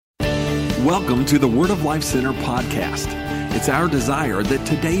Welcome to the Word of Life Center podcast. It's our desire that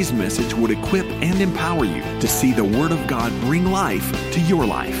today's message would equip and empower you to see the Word of God bring life to your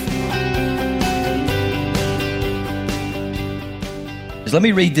life. Let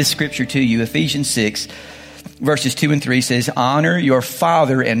me read this scripture to you. Ephesians 6, verses 2 and 3 says, "Honor your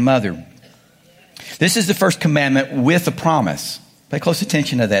father and mother." This is the first commandment with a promise. Pay close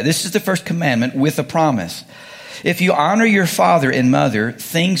attention to that. This is the first commandment with a promise. If you honor your father and mother,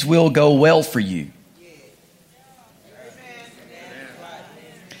 things will go well for you.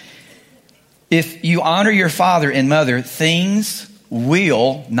 If you honor your father and mother, things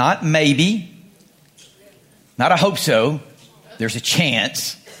will, not maybe, not I hope so, there's a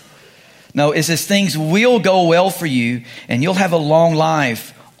chance. No, it says things will go well for you and you'll have a long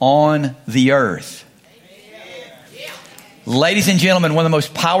life on the earth. Ladies and gentlemen, one of the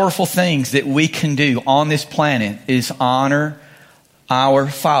most powerful things that we can do on this planet is honor our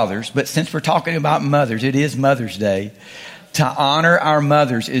fathers. But since we're talking about mothers, it is Mother's Day. To honor our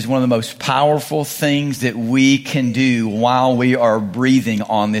mothers is one of the most powerful things that we can do while we are breathing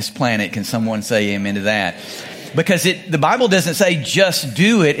on this planet. Can someone say amen to that? Because the Bible doesn't say just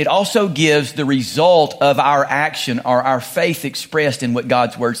do it. It also gives the result of our action or our faith expressed in what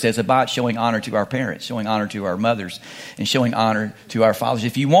God's Word says about showing honor to our parents, showing honor to our mothers, and showing honor to our fathers.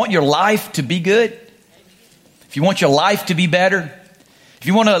 If you want your life to be good, if you want your life to be better, if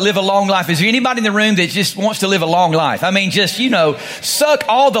you want to live a long life, is there anybody in the room that just wants to live a long life? I mean, just, suck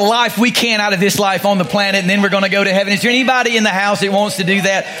all the life we can out of this life on the planet and then we're going to go to heaven. Is there anybody in the house that wants to do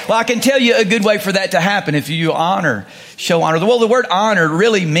that? Well, I can tell you a good way for that to happen if you show honor. Well, the word honor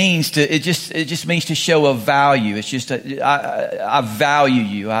really means it just means to show a value. It's just, I value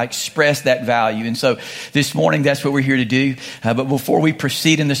you. I express that value. And so this morning, that's what we're here to do. But before we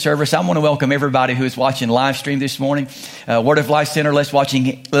proceed in the service, I want to welcome everybody who is watching live stream this morning. Word of Life Center, let's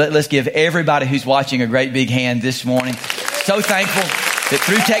give everybody who's watching a great big hand this morning. So thankful that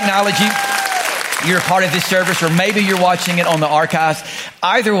through technology, you're a part of this service, or maybe you're watching it on the archives.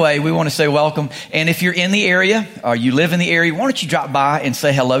 Either way, we want to say welcome. And if you're in the area or you live in the area, why don't you drop by and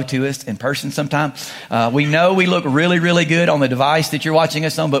say hello to us in person sometime? We know we look really, really good on the device that you're watching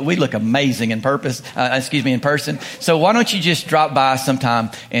us on, but we look amazing in person. So why don't you just drop by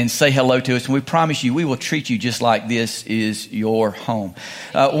sometime and say hello to us? And we promise you, we will treat you just like this is your home.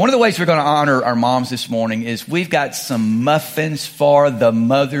 One of the ways we're going to honor our moms this morning is we've got some muffins for the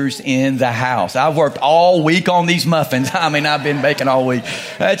mothers in the house. I've worked all week on these muffins. I mean, I've been baking all week.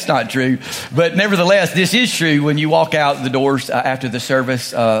 That's not true. But nevertheless, this is true. When you walk out the doors after the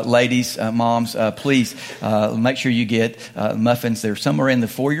service, ladies, moms, please make sure you get muffins. They're somewhere in the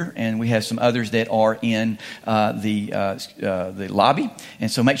foyer, and we have some others that are in the lobby.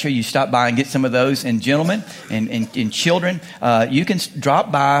 And so make sure you stop by and get some of those. And gentlemen and children, you can drop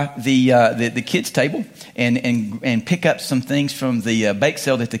by the kids' table and pick up some things from the bake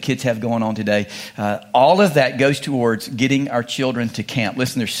sale that the kids have going on today. All of that goes towards getting our children to camp.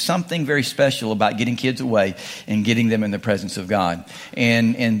 Listen, there's something very special about getting kids away and getting them in the presence of God.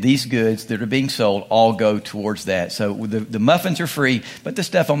 And these goods that are being sold all go towards that. So the muffins are free, but the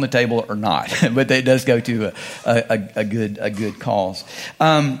stuff on the table are not. But it does go to a good cause.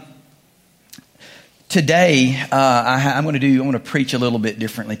 Today, I'm going to preach a little bit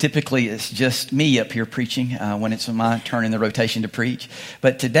differently. Typically, it's just me up here preaching when it's my turn in the rotation to preach.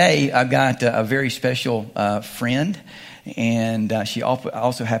 But today, I've got a very special friend, and she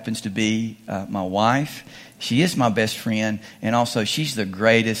also happens to be my wife. She is my best friend, and also she's the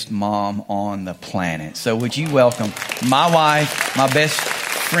greatest mom on the planet. So would you welcome my wife, my best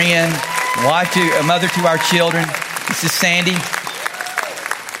friend, a mother to our children. This is Sandy.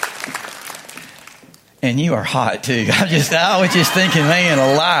 And you are hot too. I was just thinking, man,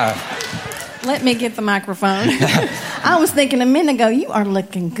 alive. Let me get the microphone. I was thinking a minute ago, you are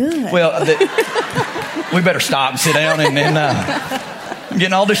looking good. Well, we better stop and sit down, and then I'm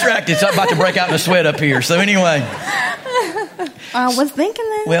getting all distracted. So I'm about to break out in a sweat up here. So anyway. I was thinking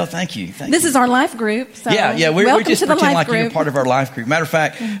that. Well, thank you. This is our life group. So yeah. We're just pretending like group. You're part of our life group. Matter of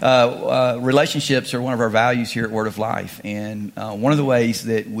fact, relationships are one of our values here at Word of Life. And one of the ways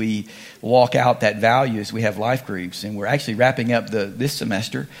that we walk out that value is we have life groups. And we're actually wrapping up this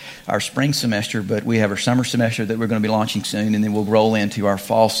semester, our spring semester, but we have our summer semester that we're going to be launching soon. And then we'll roll into our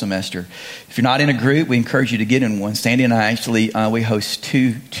fall semester. If you're not in a group, we encourage you to get in one. Sandy and I actually, we host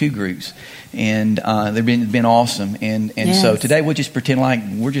two groups. And they've been awesome. And yes. So today we'll just pretend like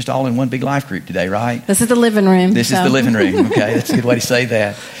we're just all in one big life group today, right? This is the living room. This is the living room. Okay, that's a good way to say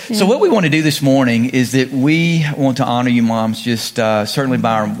that. Yeah. So what we want to do this morning is that we want to honor you moms just certainly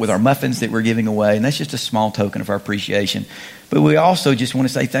with our muffins that we're giving away. And that's just a small token of our appreciation. But we also just want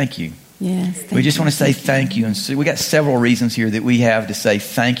to say thank you. Yes. We just want to say thank you. And so we got several reasons here that we have to say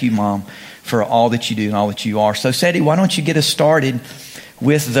thank you, Mom, for all that you do and all that you are. So, Sadie, why don't you get us started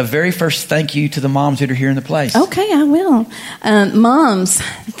with the very first thank you to the moms that are here in the place? Okay, I will. Moms,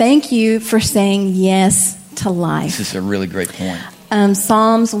 thank you for saying yes to life. This is a really great point.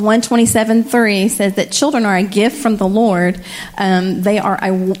 Psalms 127:3 says that children are a gift from the Lord. They are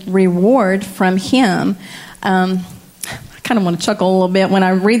a reward from Him. I kind of want to chuckle a little bit when I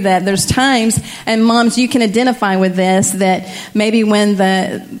read that. There's times, and moms, you can identify with this, that maybe when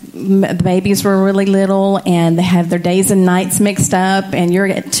the babies were really little and they have their days and nights mixed up, and you're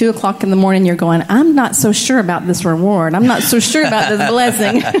at 2 o'clock in the morning, you're going, I'm not so sure about this reward. I'm not so sure about this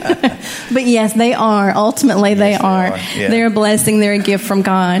blessing. But yes, they are. Ultimately, they are. Yeah. They're a blessing. They're a gift from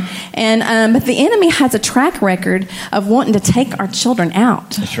God. And but the enemy has a track record of wanting to take our children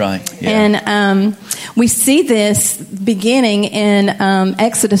out. That's right. Yeah. And we see this beginning in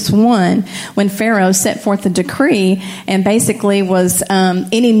Exodus 1 when Pharaoh set forth a decree and basically was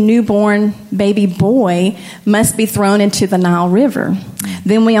any newborn baby boy must be thrown into the Nile River.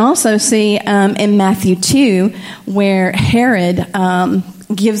 Then we also see in Matthew 2 where Herod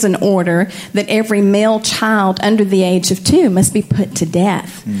gives an order that every male child under the age of 2 must be put to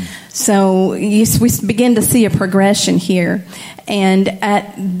death. So we begin to see a progression here. And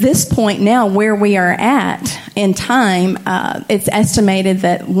at this point now, where we are at in time, it's estimated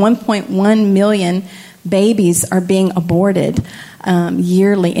that 1.1 million babies are being aborted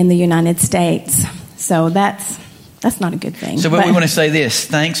yearly in the United States. So that's not a good thing. So, but we want to say this.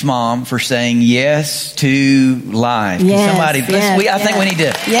 Thanks, Mom, for saying yes to life. Yes, somebody, I think we need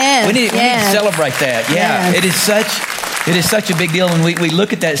to. Yes, we need to celebrate that. Yeah, yes. It is such a big deal, and we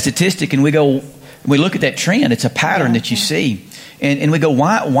look at that statistic and we look at that trend. It's a pattern that you see, and we go,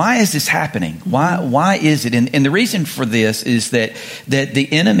 why is this happening? Why is it? And the reason for this is that the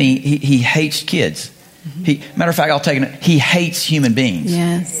enemy he hates kids. Matter of fact, he hates human beings.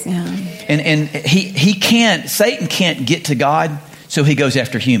 Yes, yeah. And Satan can't get to God, so he goes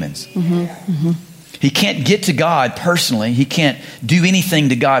after humans. He can't get to God personally. He can't do anything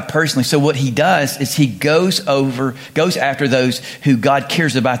to God personally. So what he does is he goes after those who God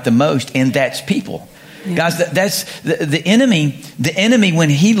cares about the most, and that's people. Yeah. Guys, that's the enemy. The enemy,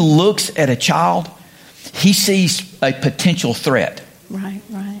 when he looks at a child, he sees a potential threat. Right.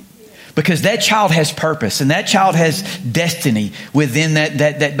 Because that child has purpose and that child has destiny within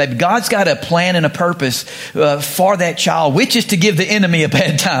that. But God's got a plan and a purpose for that child, which is to give the enemy a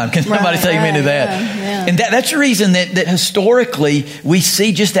bad time. Can somebody take me into that? Yeah. And that's the reason that historically we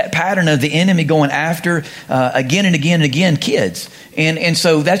see just that pattern of the enemy going after again and again and again kids. And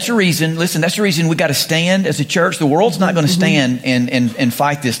so that's the reason. Listen, that's the reason we got to stand as a church. The world's not going to stand and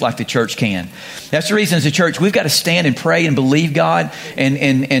fight this like the church can. That's the reason as a church we've got to stand and pray and believe God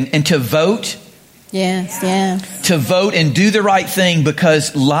and to vote. Yes. To vote and do the right thing,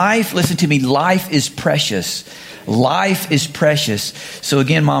 because life, listen to me, life is precious. Life is precious. So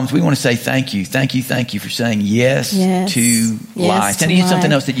again, moms, we want to say thank you for saying yes to life. Sandy, you had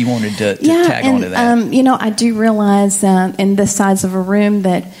something else that you wanted to tag onto that. I do realize in this size of a room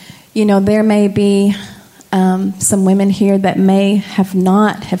that, there may be some women here that may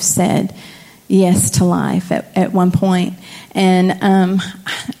have said yes to life at one point. And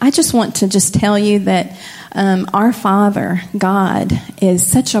I just want to tell you that our Father, God, is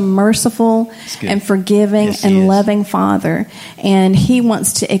such a merciful and forgiving and loving Father. And He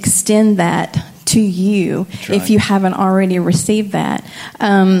wants to extend that to you if you haven't already received that.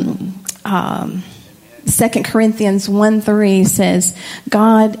 2 Corinthians 1:3 says,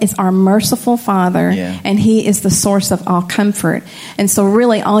 God is our merciful Father, and He is the source of all comfort. And so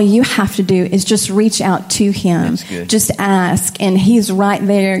really all you have to do is just reach out to Him. Just ask, and He's right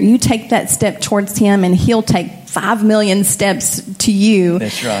there. You take that step towards Him, and He'll take 5 million steps to you.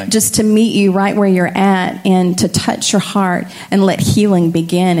 That's right. Just to meet you right where you're at and to touch your heart and let healing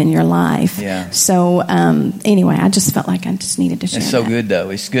begin in your life. Yeah. So anyway, I just felt like I just needed to share It's so that. good, though.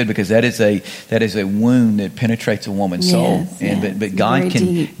 It's good because that is a wound that penetrates a woman's soul. But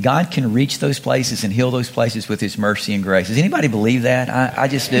God can reach those places and heal those places with His mercy and grace. Does anybody believe that? I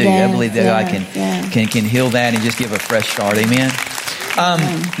just do. I believe that God can heal that and just give a fresh start. Amen.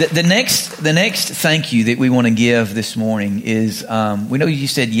 The next thank you that we want to give this morning is we know you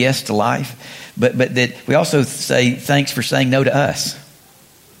said yes to life, but that we also say thanks for saying no to us.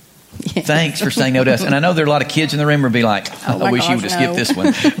 Yeah. Thanks for saying no to us. And I know there are a lot of kids in the room who will be like, I wish you would have skipped this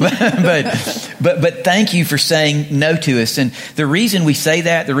one. but thank you for saying no to us. And the reason we say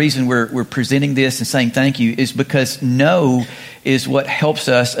that, the reason we're presenting this and saying thank you is because no is what helps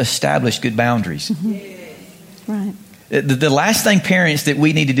us establish good boundaries. Right. The last thing parents that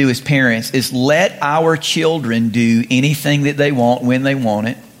we need to do as parents is let our children do anything that they want when they want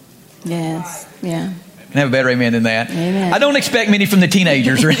it. Yes. Yeah. Can I have a better amen than that? Amen. I don't expect many from the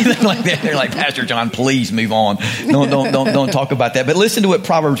teenagers or anything like that. They're like, Pastor John, please move on. Don't talk about that. But listen to what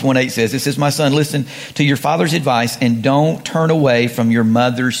Proverbs 1:8 says. It says, my son, listen to your father's advice and don't turn away from your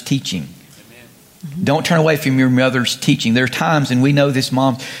mother's teaching. Amen. Don't turn away from your mother's teaching. There are times, and we know this,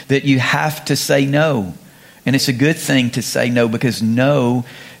 Mom, that you have to say no. And it's a good thing to say no, because no,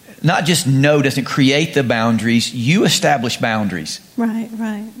 not just no doesn't create the boundaries. You establish boundaries. Right.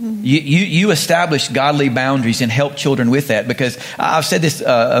 Mm-hmm. You establish godly boundaries and help children with that, because I've said this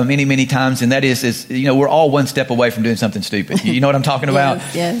many times, and that is we're all one step away from doing something stupid. You know what I'm talking about?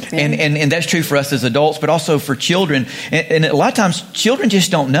 Yes. And that's true for us as adults, but also for children. And a lot of times children just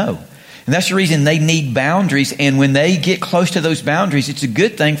don't know. And that's the reason they need boundaries. And when they get close to those boundaries, it's a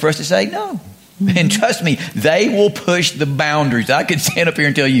good thing for us to say no. And trust me, they will push the boundaries. I could stand up here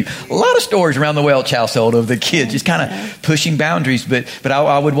and tell you a lot of stories around the Welch household of the kids just kind of pushing boundaries. But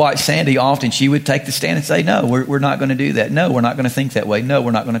I would watch Sandy often. She would take the stand and say, no, we're not going to do that. No, we're not going to think that way. No,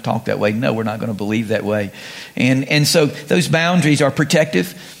 we're not going to talk that way. No, we're not going to believe that way. And so those boundaries are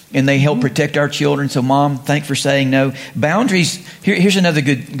protective, and they help protect our children. So, Mom, thanks for saying no. Boundaries, here's another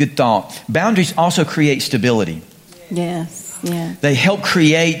good thought. Boundaries also create stability. Yes. Yeah. They help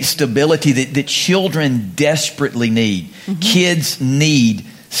create stability that children desperately need. Mm-hmm. Kids need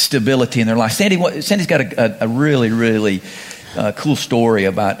stability in their life. Sandy's got a really cool story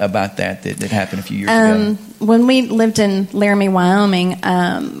about that happened a few years ago. When we lived in Laramie, Wyoming,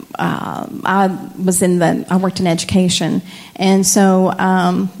 I worked in education, and so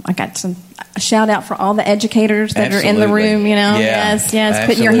I got to shout out for all the educators that are in the room. You know, yes,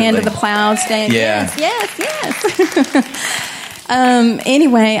 putting your hand to the plow, saying yes.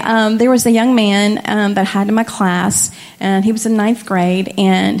 Anyway, there was a young man that I had in my class, and he was in 9th grade,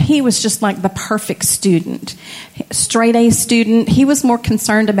 and he was just like the perfect student, straight A student. He was more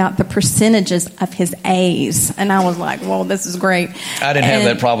concerned about the percentages of his A's, and I was like, "Whoa, this is great." I didn't have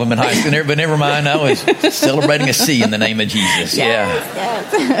that problem in high school, but never mind. I was celebrating a C in the name of Jesus.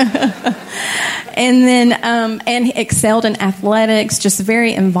 Yes. And then, and he excelled in athletics, just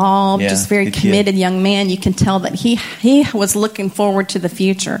very involved, just very committed young man. You can tell that he was looking forward to the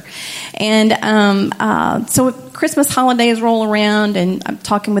future. And so Christmas holidays roll around, and I'm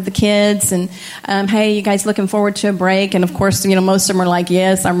talking with the kids, and hey, you guys looking forward to a break? And of course, most of them are like,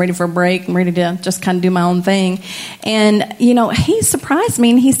 yes, I'm ready for a break. I'm ready to just kind of do my own thing. And he surprised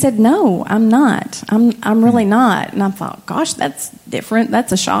me, and he said, "No, I'm not. I'm really not." And I thought, gosh, that's different.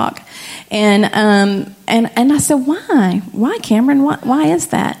 That's a shock. And I said, why? Why, Cameron? Why is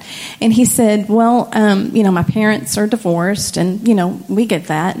that? And he said, well, my parents are divorced, and we get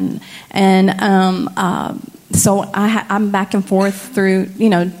that, so I'm back and forth through,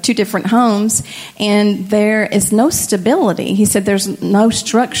 2 different homes, and there is no stability. He said there's no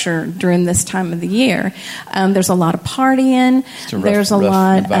structure during this time of the year. There's a lot of partying. There's a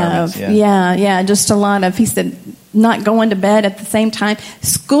lot of, just a lot of, he said, not going to bed at the same time.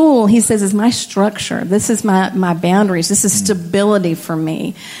 School, he says, is my structure. This is my boundaries. This is stability for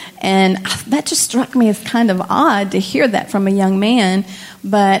me. And that just struck me as kind of odd to hear that from a young man.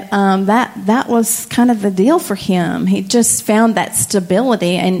 But that was kind of the deal for him. He just found that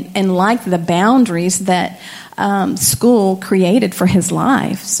stability and liked the boundaries that school created for his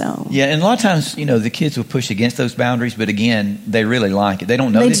life. So and a lot of times, the kids will push against those boundaries, but again, they really like it. They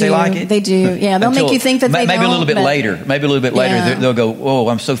don't know that they like it. They do. Yeah, they'll make you think that they don't. Maybe a little bit later, they'll go, "Oh,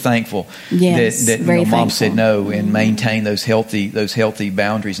 I'm so thankful that Mom said no," and maintain those healthy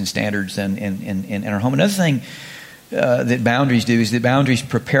boundaries and standards in our home. Another thing that boundaries do is that boundaries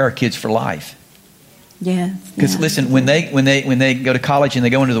prepare our kids for life. Yeah. Because listen, when they go to college and they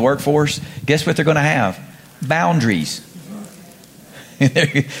go into the workforce, guess what they're going to have? Boundaries.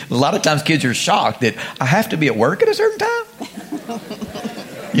 A lot of times kids are shocked that I have to be at work at a certain time.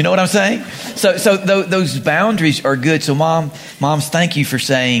 You know what I'm saying? So those boundaries are good. So moms, thank you for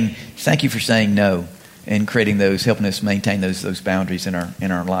saying no and creating those, helping us maintain those boundaries in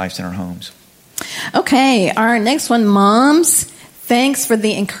our lives, in our homes. Okay, our next one, moms, thanks for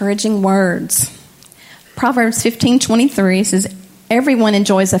the encouraging words. Proverbs 15:23 says, everyone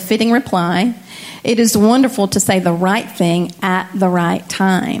enjoys a fitting reply. It is wonderful to say the right thing at the right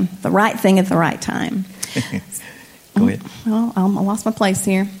time. The right thing at the right time. Go ahead. Well, I lost my place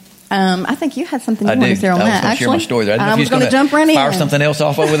here. I think you had something you wanted to say on that. I was going to share my story there. I was going to jump right in. Fire something else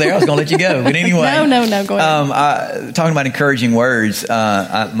off over there. I was going to let you go. But anyway. No, go ahead. Talking about encouraging words,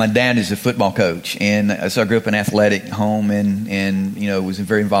 my dad is a football coach. And so I grew up in an athletic home and was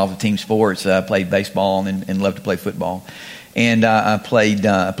very involved with team sports. I played baseball and loved to play football. And I played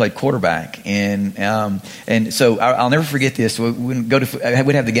quarterback, and so I'll never forget this. We'd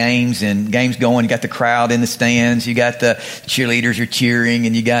have the games going. You got the crowd in the stands, you got the cheerleaders are cheering,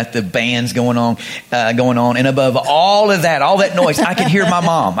 and you got the bands going on. And above all that noise, I could hear my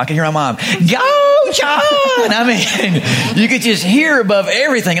mom. Go, John! I mean, you could just hear above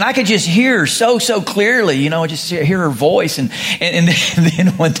everything, and I could just hear so clearly. Just hear her voice. And then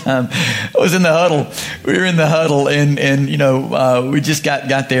one time I was in the huddle. We were in the huddle, and we just got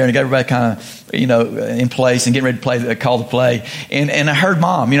there and got everybody kind of, in place and getting ready to call the play. And I heard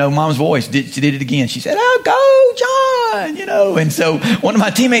Mom's voice. She did it again. She said, "Oh, go, John," And so one of my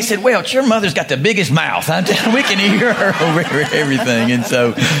teammates said, "Well, your mother's got the biggest mouth. We can hear her over everything." And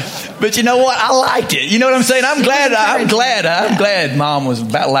so, but you know what? I liked it. You know what I'm saying? I'm glad Mom was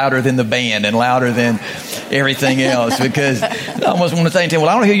about louder than the band and louder than everything else, because I almost want to say, well,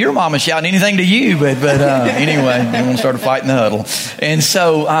 I don't hear your mama shouting anything to you, but anyway, we want to start a fight in the huddle. And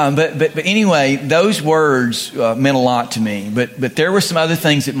so, but anyway, those words meant a lot to me. But there were some other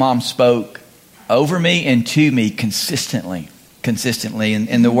things that Mom spoke over me and to me consistently.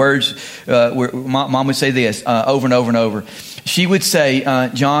 And the words, Mom would say this over and over and over. She would say,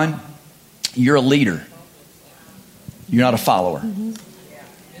 "John, you're a leader. You're not a follower." Mm-hmm.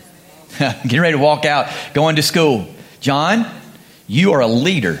 Getting ready to walk out, going to school. "John, you are a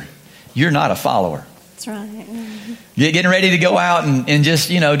leader. You're not a follower." That's right. Mm-hmm. Getting ready to go out and just,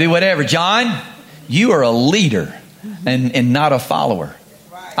 do whatever. "John, you are a leader and not a follower."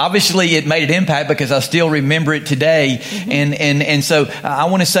 Obviously, it made an impact because I still remember it today. Mm-hmm. And so I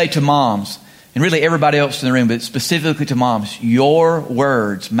want to say to moms, and really everybody else in the room, but specifically to moms, your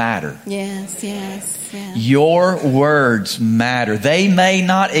words matter. Yes. Your words matter. They may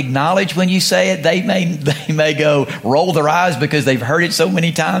not acknowledge when you say it. They may go roll their eyes because they've heard it so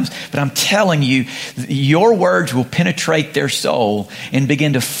many times. But I'm telling you, your words will penetrate their soul and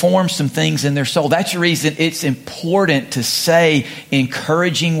begin to form some things in their soul. That's the reason it's important to say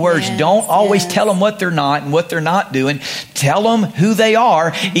encouraging words. Don't always tell them what they're not and what they're not doing. Tell them who they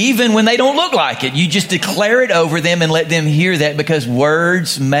are, even when they don't look like it. You just declare it over them and let them hear that, because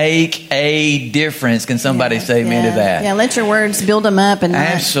words make a difference. Can somebody say amen to that? Yeah, let your words build them up and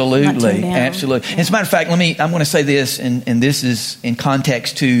absolutely. Yeah. As a matter of fact, I'm going to say this, and this is in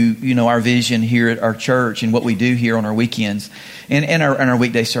context to our vision here at our church and what we do here on our weekends and our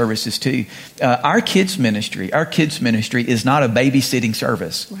weekday services too. Our kids ministry is not a babysitting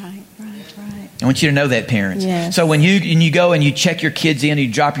service. Right. I want you to know that, parents. Yes. So when you go and you check your kids in,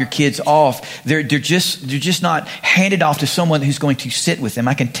 you drop your kids off, they're just not handed off to someone who's going to sit with them.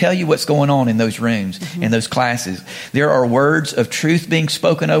 I can tell you what's going on in those rooms, in those classes. There are words of truth being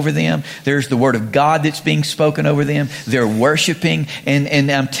spoken over them. There's the word of God that's being spoken over them. They're worshiping,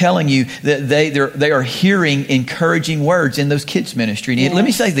 and I'm telling you that they are hearing encouraging words in those kids ministry. Yes. Let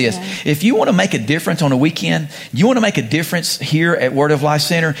me say this: if you want to make a difference on a weekend, you want to make a difference here at Word of Life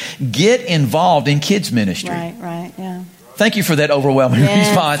Center, get involved in kids ministry. Right, yeah. Thank you for that overwhelming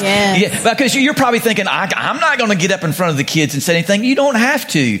response. Yes. Yeah, because you're probably thinking, I'm not going to get up in front of the kids and say anything. You don't have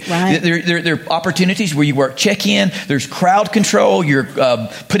to. Right. There are opportunities where you work check-in. There's crowd control. You're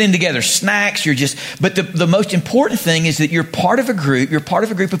putting together snacks. But the most important thing is that you're part of a group. You're part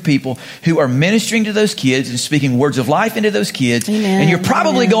of a group of people who are ministering to those kids and speaking words of life into those kids. Amen. And you're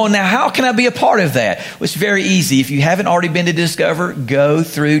probably going, now, how can I be a part of that? Well, it's very easy. If you haven't already been to Discover, go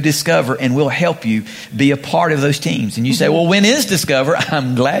through Discover, and we'll help you be a part of those teams. And you say, well, when is Discover?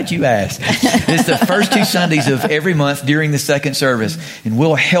 I'm glad you asked. It's the first 2 Sundays of every month during the second service, and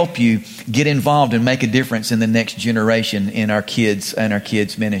we'll help you get involved and make a difference in the next generation in our kids and our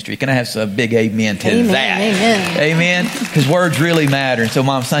kids ministry. Can I have a big amen to that? Amen. Because words really matter. So,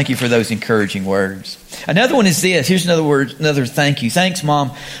 moms, thank you for those encouraging words. Another one is this. Here's another thank you. Thanks,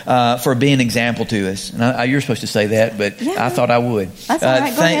 Mom, for being an example to us. And you're supposed to say that, but I thought I would. That's all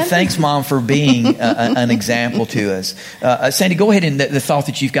right. Go ahead. Thanks, Mom, for being an example to us. Sandy, go ahead and the thought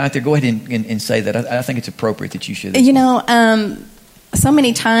that you've got there, go ahead and say that. I think it's appropriate that you should. So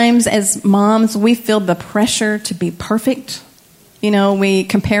many times as moms, we feel the pressure to be perfect. We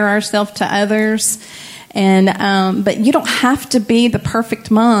compare ourselves to others. And but you don't have to be the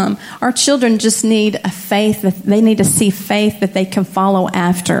perfect mom. Our children just need a faith that they need to see faith that they can follow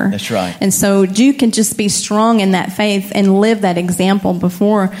after. That's right. And so you can just be strong in that faith and live that example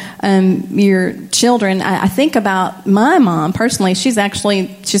before your children. I think about my mom personally. She's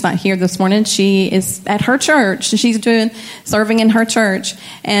not here this morning. She is at her church. She's serving in her church.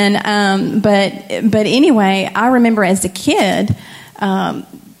 And but anyway, I remember as a kid.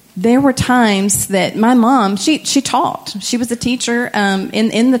 There were times that my mom, she taught. She was a teacher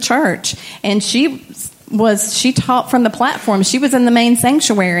in the church, and she taught from the platform. She was in the main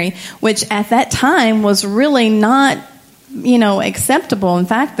sanctuary, which at that time was really not, acceptable. In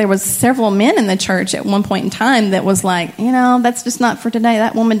fact, there was several men in the church at one point in time that was like, that's just not for today.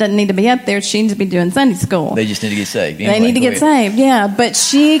 That woman doesn't need to be up there. She needs to be doing Sunday school. They just need to get saved. Anyway, they need to get saved, yeah. But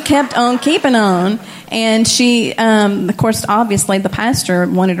she kept on keeping on. And she, of course, obviously the pastor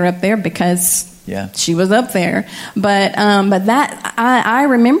wanted her up there because she was up there. But that, I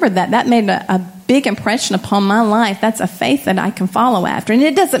remember that made a big impression upon my life. That's a faith that I can follow after. And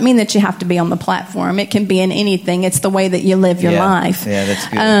it doesn't mean that you have to be on the platform. It can be in anything. It's the way that you live your life. Yeah,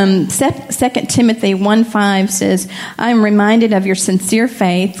 that's good. 2 Timothy 1:5 says, I am reminded of your sincere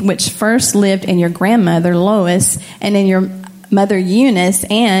faith, which first lived in your grandmother Lois and in your mother Eunice,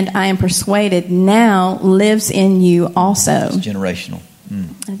 and I am persuaded now lives in you also. It's generational.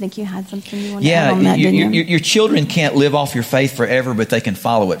 I think you had something you wanted to add on that, didn't you? Your children can't live off your faith forever, but they can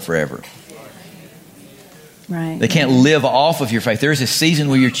follow it forever. Right. They can't live off of your faith. There's a season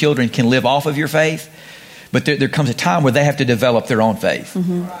where your children can live off of your faith, but there comes a time where they have to develop their own faith.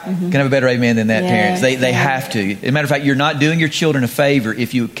 Can I have a better amen than that, parents? They have to. As a matter of fact, you're not doing your children a favor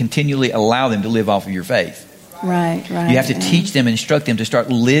if you continually allow them to live off of your faith. Right. You have to teach them, instruct them to start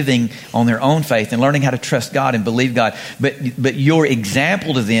living on their own faith and learning how to trust God and believe God. But your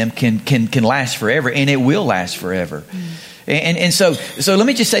example to them can last forever, and it will last forever. And so let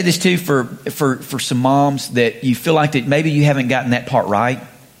me just say this too for some moms that you feel like that maybe you haven't gotten that part right.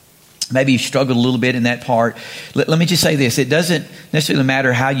 Maybe you struggled a little bit in that part. Let me just say this. It doesn't necessarily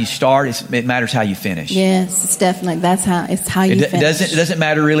matter how you start. It matters how you finish. Yes, it's definitely. It's how you finish. It doesn't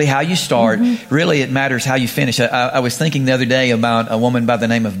matter really how you start. Really, it matters how you finish. I was thinking the other day about a woman by the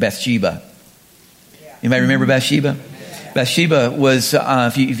name of Bathsheba. You may remember Bathsheba? Bathsheba was,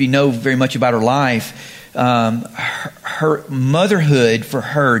 if you know very much about her life, her motherhood for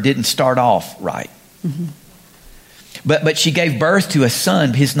her didn't start off right. But she gave birth to a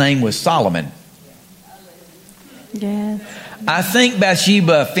son. His name was Solomon. Yes. I think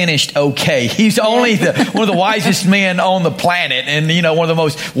Bathsheba finished okay. He's only one of the wisest men on the planet, and one of the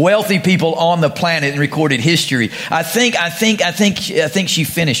most wealthy people on the planet in recorded history. I think she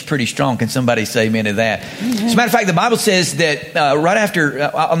finished pretty strong. Can somebody say amen to that? As a matter of fact, the Bible says that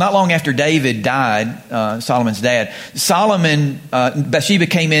not long after David died, Solomon's dad, Bathsheba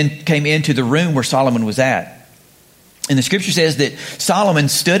came into the room where Solomon was at. And the scripture says that Solomon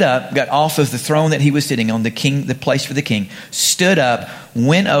stood up, got off of the throne that he was sitting on, the place for the king, stood up,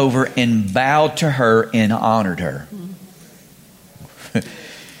 went over and bowed to her and honored her.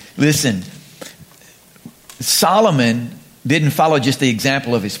 Listen, Solomon didn't follow just the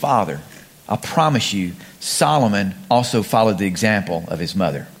example of his father. I promise you, Solomon also followed the example of his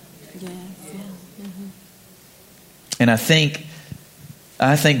mother. And I think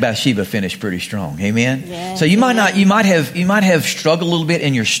Bathsheba finished pretty strong. Amen. Yes, so you might have struggled a little bit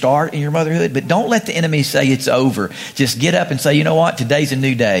in your start in your motherhood, but don't let the enemy say it's over. Just get up and say, you know what? Today's a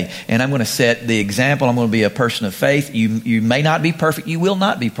new day, and I'm going to set the example. I'm going to be a person of faith. You may not be perfect. You will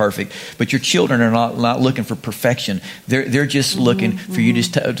not be perfect, but your children are not looking for perfection. They're just looking for you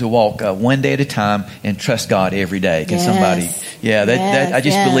just to walk one day at a time and trust God every day. Can somebody? Yeah, I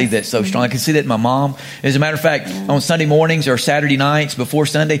just believe that so strong. I can see that in my mom. As a matter of fact, on Sunday mornings or Saturday nights before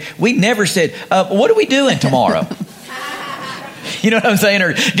Sunday, we never said, what are we doing tomorrow? You know what I'm saying?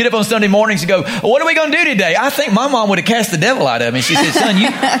 Or get up on Sunday mornings and go, what are we going to do today? I think my mom would have cast the devil out of me. She said, son,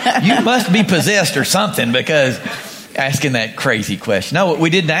 you must be possessed or something, because asking that crazy question. No, we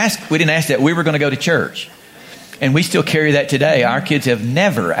didn't ask that. We were going to go to church. And we still carry that today. Our kids have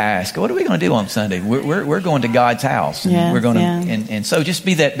never asked, what are we going to do on Sunday? We're going to God's house. And we're going to, and so just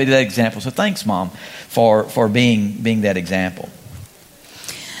be that example. So thanks, Mom, for being that example.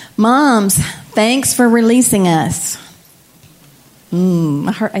 Moms, thanks for releasing us.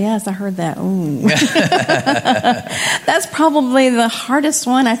 I heard that. That's probably the hardest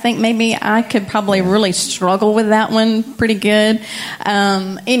one. I think maybe I could probably really struggle with that one pretty good.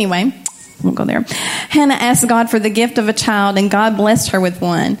 Anyway, we'll go there. Hannah asked God for the gift of a child, and God blessed her with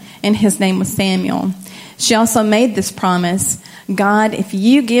one, and his name was Samuel. She also made this promise, God, if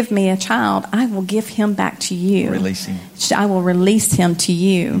you give me a child, I will give him back to you. Release him. I will release him to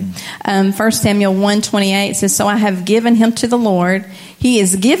you. 1 Samuel 1:28 says, so I have given him to the Lord. He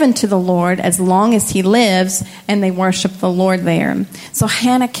is given to the Lord as long as he lives, and they worship the Lord there. So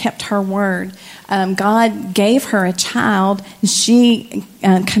Hannah kept her word. God gave her a child. She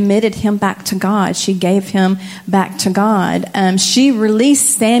committed him back to God. She gave him back to God. She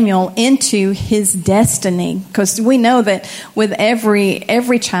released Samuel into his destiny, because we know that with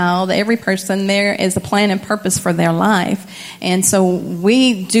every child, every person, there is a plan and purpose for their life. And so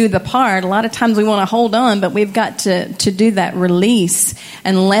we do the part. A lot of times we want to hold on, but we've got to do that release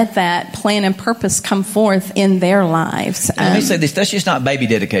and let that plan and purpose come forth in their lives. Let me say this: that's just not baby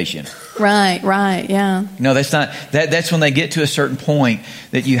dedication. Right, yeah. No, that's not. That's when they get to a certain point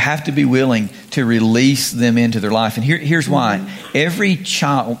that you have to be willing to release them into their life. And here's why: every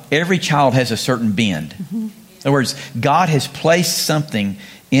child has a certain bend. In other words, God has placed something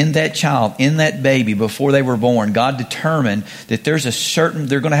in that child, in that baby, before they were born. God determined that they're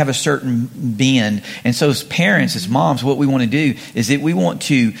going to have a certain bend. And so as parents, as moms, what we want to do is that we want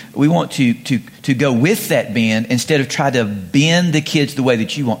to go with that bend instead of try to bend the kids the way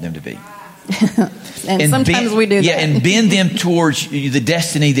that you want them to be. and sometimes we do that. Yeah, and bend them towards the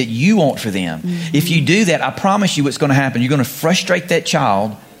destiny that you want for them. If you do that, I promise you what's going to happen. You're going to frustrate that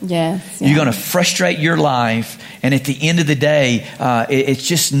child. Yes. You're going to frustrate your life, and at the end of the day, it's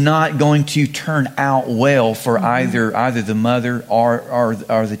just not going to turn out well for either the mother or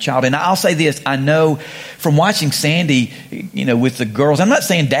the child. And I'll say this: I know from watching Sandy, with the girls. I'm not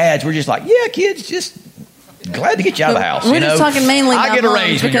saying dads. We're just like, yeah, kids, just glad to get you out of the house. We're just talking mainly about I get a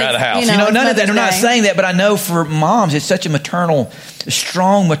raise when you're out of the house. None of that. I'm not saying that, but I know for moms, it's such a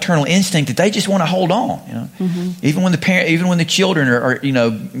strong maternal instinct that they just want to hold on. Even when the children are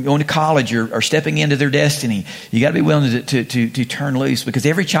going to college or stepping into their destiny, you got to be willing to turn loose, because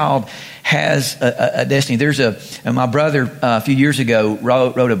every child has a destiny. My brother a few years ago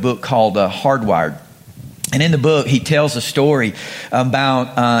wrote a book called Hardwired. And in the book, he tells a story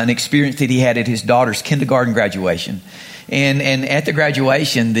about an experience that he had at his daughter's kindergarten graduation. And at the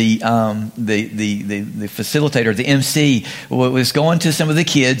graduation, the facilitator, the MC, was going to some of the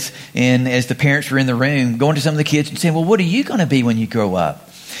kids, and as the parents were in the room, going to some of the kids and saying, "Well, what are you going to be when you grow up?"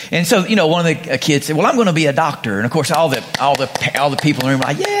 And so, one of the kids said, "Well, I'm going to be a doctor." And of course, all the people in the room were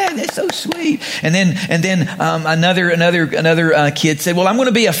like, "Yeah, that's so sweet." And then another kid said, "Well, I'm going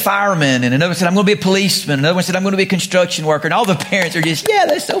to be a fireman." And another said, "I'm going to be a policeman." Another one said, "I'm going to be a construction worker." And all the parents are just, "Yeah,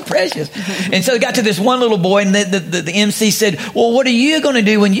 that's so precious." And so it got to this one little boy, and the MC said, "Well, what are you going to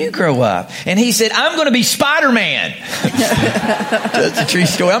do when you grow up?" And he said, "I'm going to be Spider-Man." That's a true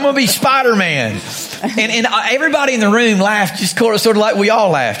story. I'm going to be Spider-Man. And everybody in the room laughed, just sort of like we all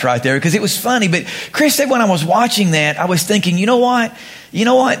laughed right there, because it was funny. But Chris said, when I was watching that, I was thinking, you know what?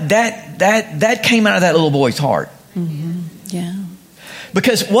 That came out of that little boy's heart. Yeah.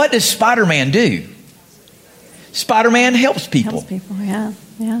 Because what does Spider-Man do? Spider-Man helps people. Helps people, yeah.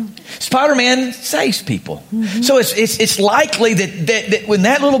 Spider-Man saves people. So it's likely that when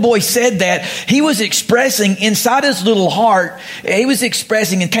that little boy said that, he was expressing inside his little heart, he was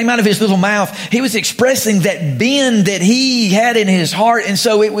expressing, and came out of his little mouth, he was expressing that bend that he had in his heart. And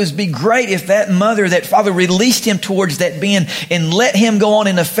so it would be great if that mother, that father, released him towards that bend and let him go on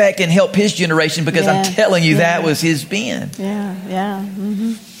in effect and help his generation, because I'm telling you, that was his bend. Yeah.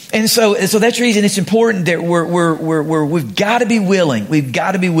 And so that's the reason it's important that we've got to be willing. We've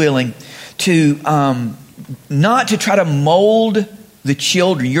got to be willing to not to try to mold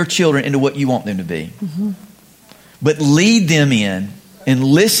your children into what you want them to be, but lead them in and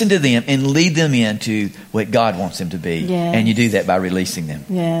listen to them and lead them into what God wants them to be. Yes. And you do that by releasing them.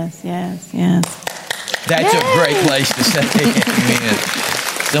 Yes. That's a great place to say amen.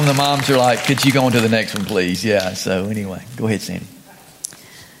 Some of the moms are like, "Could you go on to the next one, please?" Yeah. So anyway, go ahead, Sandy.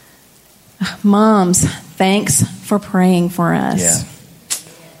 Moms, thanks for praying for us.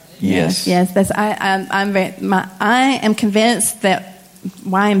 Yeah. Yes. That's I am convinced that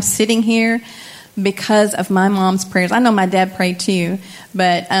why I'm sitting here, because of my mom's prayers. I know my dad prayed too,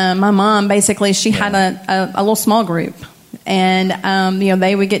 but my mom, basically, she had a little small group, and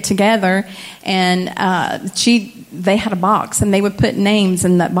they would get together, and they had a box, and they would put names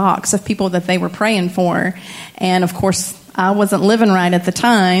in that box of people that they were praying for. And of course, I wasn't living right at the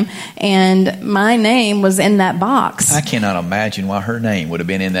time, and my name was in that box. I cannot imagine why her name would have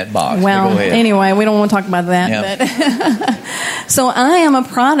been in that box. Well, anyway, we don't want to talk about that. Yeah. But so I am a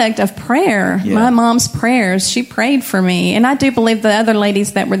product of prayer. Yeah. My mom's prayers. She prayed for me, and I do believe the other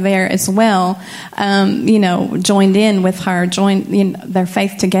ladies that were there as well, joined in with her, joined their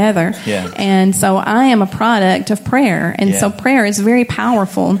faith together. Yeah. And so I am a product of prayer, and so prayer is very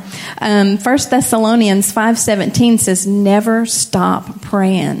powerful. 1 Thessalonians 5:17 says, never stop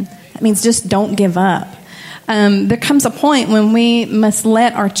praying. That means just don't give up. There comes a point when we must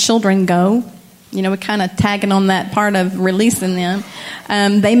let our children go. We're kind of tagging on that part of releasing them.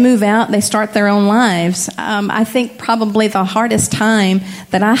 They move out. They start their own lives. I think probably the hardest time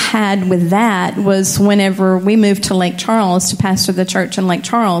that I had with that was whenever we moved to Lake Charles to pastor the church in Lake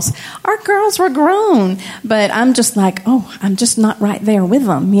Charles. Our girls were grown, but I'm just like, I'm just not right there with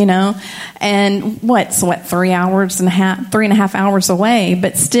them, And 3.5 hours away,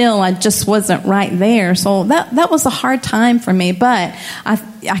 but still I just wasn't right there. So that was a hard time for me, but I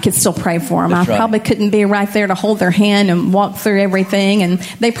could still pray for them. I probably couldn't be right there to hold their hand and walk through everything, and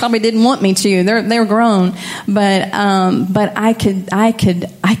they probably didn't want me to. They're grown, but I could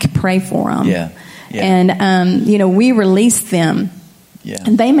pray for them. Yeah. And we release them. Yeah.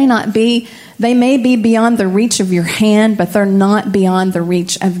 And they may be beyond the reach of your hand, but they're not beyond the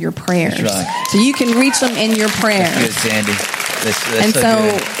reach of your prayers. That's right. So you can reach them in your prayers. That's good, Sandy.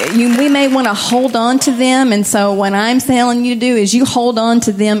 That's we may want to hold on to them. And so what I'm telling you to do is you hold on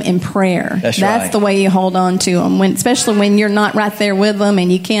to them in prayer. That's the way you hold on to them, especially when you're not right there with them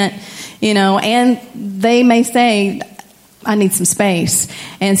and you can't, and they may say, I need some space.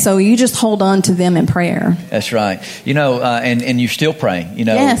 And so you just hold on to them in prayer. That's right. And you're still praying.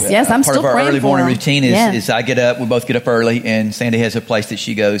 Yes, I'm still praying. Part of our early morning routine is I get up, we both get up early, and Sandy has a place that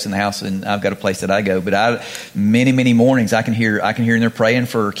she goes in the house, and I've got a place that I go. But many mornings I can hear in there praying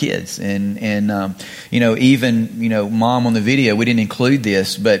for her kids. And even Mom on the video, we didn't include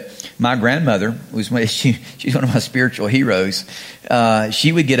this, but my grandmother she's one of my spiritual heroes.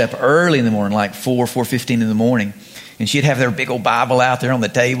 She would get up early in the morning, like 4:15 in the morning. And she'd have their big old Bible out there on the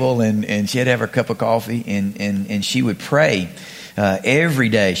table, and she'd have her cup of coffee, and she would pray every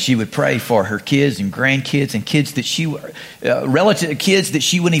day. She would pray for her kids and grandkids and kids that kids that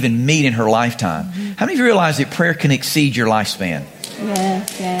she wouldn't even meet in her lifetime. Mm-hmm. How many of you realize that prayer can exceed your lifespan? Yeah.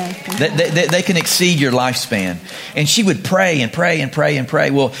 They can exceed your lifespan. And she would pray and pray and pray and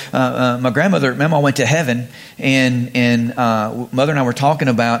pray. Well, my grandmother, Mama, went to heaven, and Mother and I were talking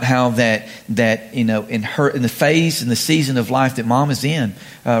about how that in the phase and the season of life that Mom is in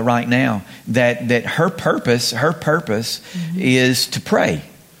right now, that her purpose mm-hmm. is to pray.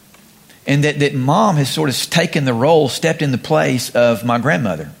 And that Mom has sort of taken the role, stepped in the place of my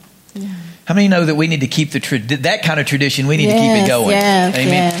grandmother. Yeah. How many know that we need to keep that kind of tradition? We need to keep it going. Yes,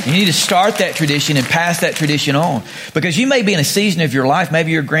 Amen. Yes. You need to start that tradition and pass that tradition on, because you may be in a season of your life,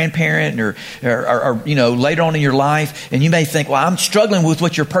 maybe you're a grandparent or later on in your life, and you may think, well, I'm struggling with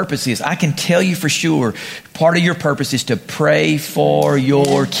what your purpose is. I can tell you for sure, part of your purpose is to pray for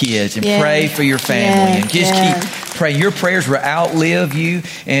your kids and pray for your family and just keep praying. Your prayers will outlive you,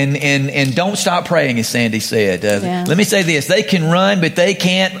 and don't stop praying, as Sandy said. Let me say this: they can run, but they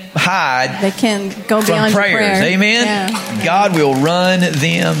can't hide. They can go beyond prayers. Prayer. Amen. Yeah. God will run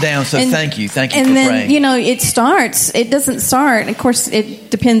them down. So thank you for praying. And then it doesn't start. Of course, it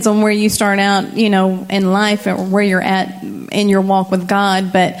depends on where you start out, in life or where you're at in your walk with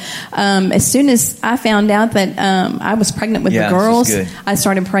God. But as soon as I found out that I was pregnant with the girls, I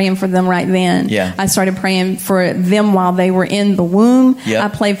started praying for them right then. Yeah. I started praying for them while they were in the womb. Yep. I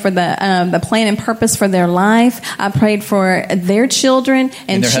prayed for the plan and purpose for their life. I prayed for their children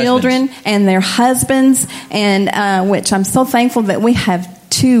and children and their husbands, and which I'm so thankful that we have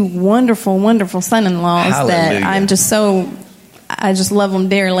two wonderful, wonderful son-in-laws. Hallelujah. That I just love them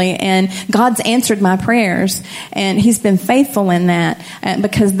dearly, and God's answered my prayers, and He's been faithful in that,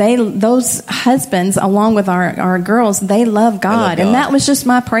 because those husbands, along with our girls, they love God, and that was just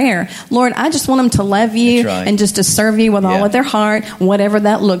my prayer. Lord, I just want them to love you and just to serve you with all of their heart, whatever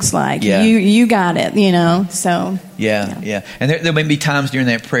that looks like. Yeah. You got it, So yeah. And there may be times during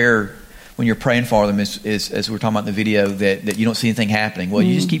that prayer when you're praying for them, as we were talking about in the video, that you don't see anything happening. Well,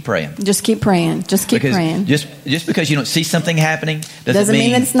 you just keep praying. Just keep praying. Praying. Just because you don't see something happening doesn't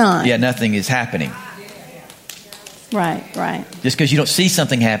mean that it's not. Yeah, nothing is happening. Right. Just because you don't see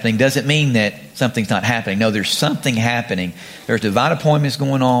something happening doesn't mean that something's not happening. No, there's something happening. There's divine appointments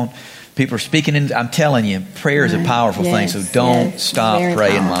going on. People are speaking. I'm telling you, prayer is a powerful thing. So don't stop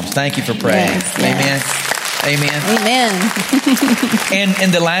praying, moms. Thank you for praying. Yes. Amen. Amen. Amen.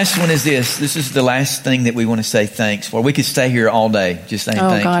 And the last one is this. This is the last thing that we want to say thanks for. We could stay here all day just saying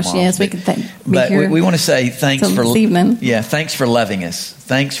thanks, gosh, Mom. yes, we could be But here we want to say thanks for this evening. Yeah, thanks for loving us.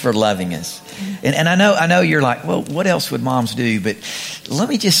 Thanks for loving us. And I know you're like, well, what else would moms do? But let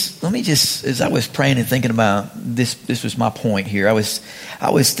me just as I was praying and thinking about this was my point here. I was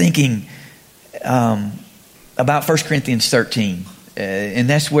thinking about 1 Corinthians 13. And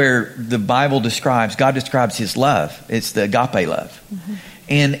that's where the Bible God describes his love. It's the agape love. Mm-hmm.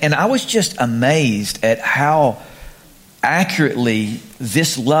 And I was just amazed at how accurately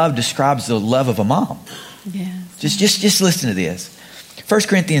this love describes the love of a mom. Yes. Just listen to this. 1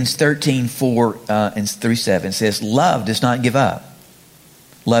 Corinthians 13, 4 and through 7 says, love does not give up.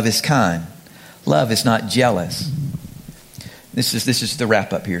 Love is kind. Love is not jealous. This is the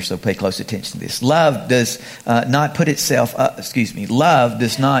wrap up here, so pay close attention to this. Love does not put itself up. Love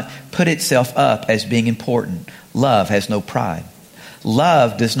does not put itself up as being important. Love has no pride.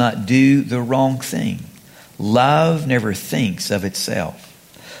 Love does not do the wrong thing. Love never thinks of itself.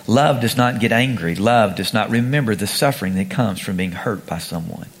 Love does not get angry. Love does not remember the suffering that comes from being hurt by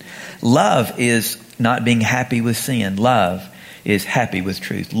someone. Love is not being happy with sin. Love is happy with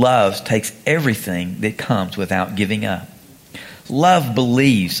truth. Love takes everything that comes without giving up. Love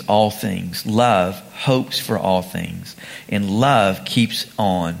believes all things. Love hopes for all things. And love keeps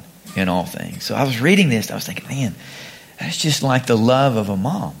on in all things. So I was reading this. I was thinking, man, that's just like the love of a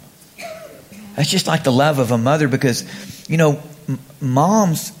mom. That's just like the love of a mother because,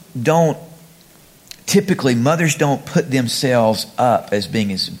 mothers don't put themselves up as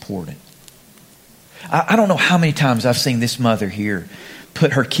being as important. I don't know how many times I've seen this mother here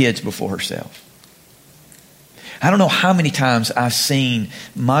put her kids before herself. I don't know how many times I've seen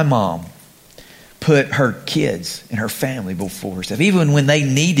my mom put her kids and her family before herself. Even when they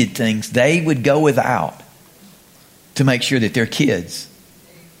needed things, they would go without to make sure that their kids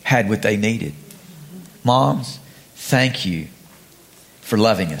had what they needed. Moms, thank you for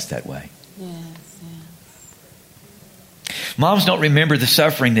loving us that way. Yes. Moms don't remember the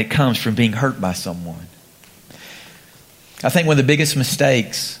suffering that comes from being hurt by someone. I think one of the biggest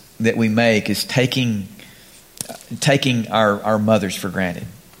mistakes that we make is taking our mothers for granted.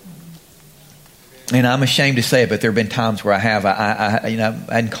 And I'm ashamed to say it, but there have been times where I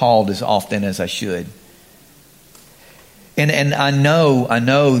hadn't called as often as I should. And I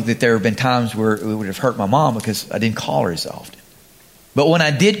know that there have been times where it would have hurt my mom because I didn't call her as often. But when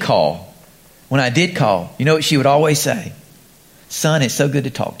I did call, you know what she would always say? Son, it's so good to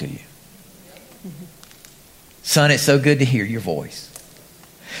talk to you. Son, it's so good to hear your voice.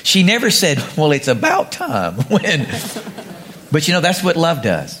 She never said, well, it's about time. But that's what love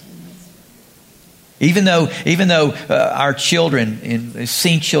does. Even though our children, and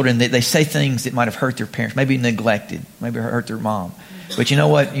seen children, they say things that might have hurt their parents, maybe neglected, maybe hurt their mom. But you know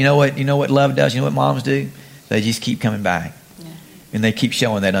what love does? You know what moms do? They just keep coming back. Yeah. And they keep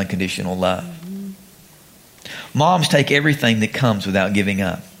showing that unconditional love. Mm-hmm. Moms take everything that comes without giving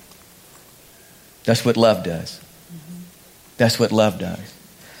up. That's what love does. Mm-hmm. That's what love does.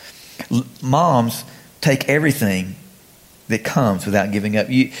 Moms take everything that comes without giving up.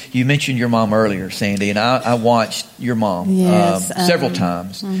 You mentioned your mom earlier, Sandy, and I watched your mom several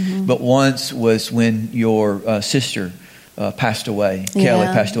times. Mm-hmm. But once was when your sister passed away. Kelly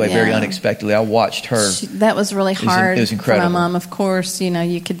passed away very unexpectedly. I watched her. That was really hard. It was incredible. For my mom, of course.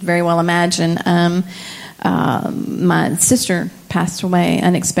 You could very well imagine. My sister passed away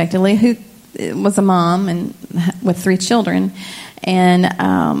unexpectedly, who was a mom and with 3 children. And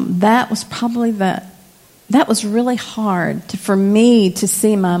that was probably that was really hard for me to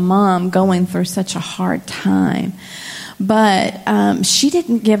see my mom going through such a hard time. But she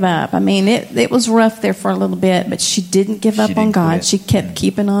didn't give up. I mean, it was rough there for a little bit, but she didn't give up on God. Quit. She kept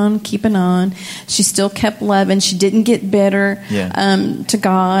keeping on. She still kept loving. She didn't get bitter to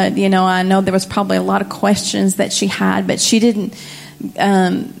God. I know there was probably a lot of questions that she had, but she didn't.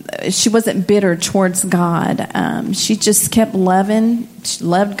 She wasn't bitter towards God. She just kept loving. She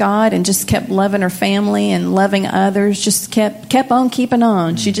loved God and just kept loving her family and loving others. Just kept on keeping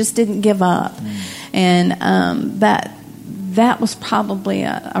on. She just didn't give up, and that was probably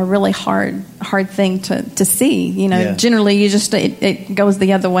a really hard thing to see. Generally you just it goes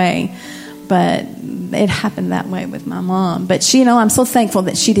the other way, but it happened that way with my mom. But she, I'm so thankful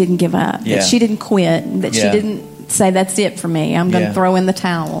that she didn't give up. That she didn't quit. That she didn't say, that's it for me. I'm going to throw in the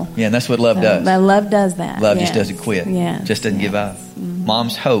towel. Yeah, and that's what love does. Love does that. Love just doesn't quit. Just doesn't give up. Mm-hmm.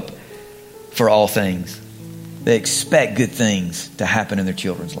 Moms hope for all things. They expect good things to happen in their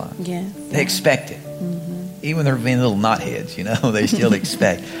children's lives. They expect it. Mm-hmm. Even they're being little knotheads, they still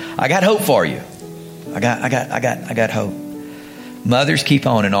expect. I got hope for you. I got hope. Mothers, keep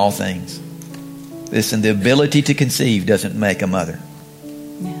on in all things. Listen, the ability to conceive doesn't make a mother.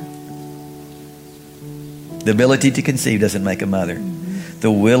 Yeah. The ability to conceive doesn't make a mother. Mm-hmm.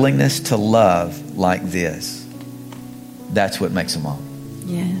 The willingness to love like this, that's what makes a mom.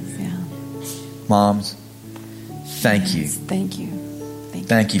 Yes, yeah. Moms, thank you. Thank you.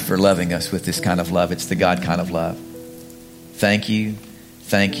 Thank you for loving us with this kind of love. It's the God kind of love. Thank you,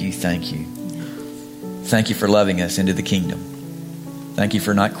 thank you, thank you. Thank you for loving us into the kingdom. Thank you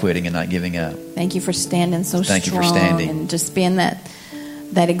for not quitting and not giving up. Thank you for standing so Thank strong you for standing. and just being that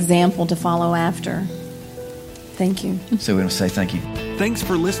example to follow after. Thank you. So we want to say thank you. Thanks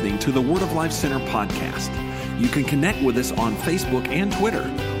for listening to the Word of Life Center podcast. You can connect with us on Facebook and Twitter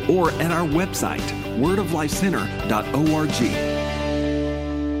or at our website, wordoflifecenter.org.